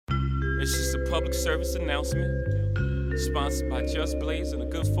It's just a public service announcement, sponsored by Just Blaze and the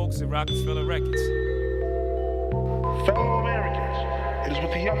good folks at Rockefeller Records. Fellow Americans, it is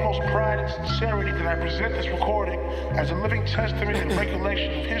with the utmost pride and sincerity that I present this recording as a living testament and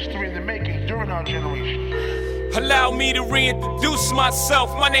recollection of history in the making during our generation. Allow me to reintroduce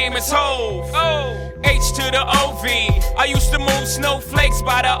myself. My name is Hov. H to the OV. I used to move snowflakes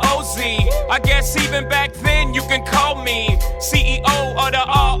by the OZ. I guess even back then you can call me CEO of the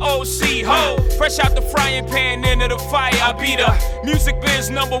ROC. Ho, fresh out the frying pan into the fire. I be the music biz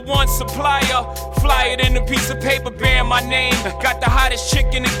 #1 supplier. Fly it in a piece of paper bearing my name. Got the hottest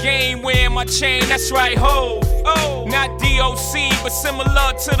chick in the game wearing my chain. That's right, Hov. Not DOC, but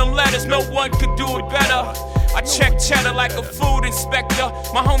similar to them letters. No one could do it better. I check cheddar like a food inspector.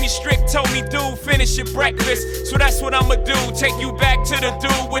 My homie Strick told me, dude, finish your breakfast. So that's what I'ma do, take you back to the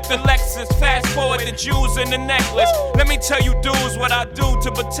dude with the Lexus. Fast forward the jewels and the necklace. Let me tell you dudes what I do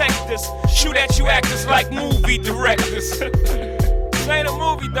to protect this. Shoot at you actors like movie directors. This ain't a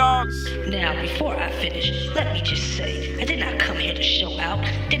movie, dogs. Now, before I finish, let me just say, I did not come here to show out,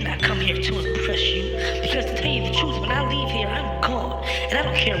 did not come here to impress you, because to tell you the truth, when I leave here, I'm gone, and I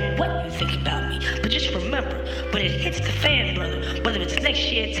don't care what you think about me, but just remember, when it hits the fan, brother, whether it's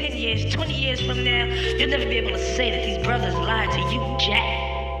next year, 10 years, 20 years from now, you'll never be able to say that these brothers lied to you, Jack.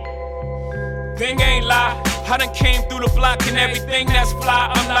 Thing ain't lie, I done came through the block and everything that's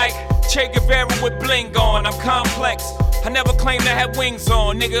fly. I'm like Che Guevara with bling on, I'm complex. I never claim to have wings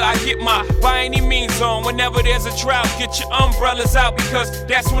on, nigga, I get my by any means on. Whenever there's a drought, get your umbrellas out because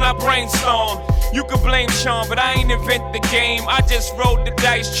that's when I brainstorm. You can blame Sean, but I ain't invent the game. I just rolled the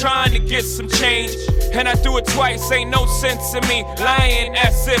dice trying to get some change. And I do it twice, ain't no sense in me lying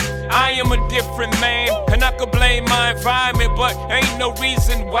as if I am a different man. And I could blame my environment, but ain't no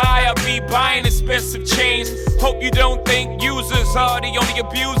reason why I be buying expensive chains. Hope you don't think users are the only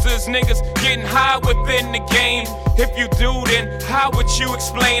abusers. Niggas getting high within the game. If you do, then how would you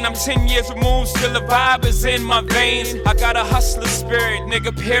explain? I'm 10 years removed, still the vibe is in my veins. I got a hustler spirit,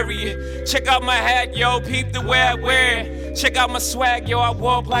 nigga, period. Check out my hat, yo, peep the way I wear it. Check out my swag, yo, I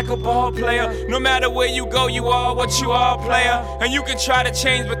walk like a ball player. No matter where you go, you are what you are, player. And you can try to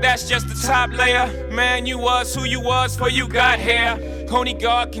change, but that's just the top layer. Man, you was who you was before you got here. Only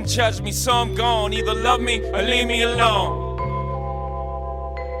God can judge me, so I'm gone. Either love me or leave me alone.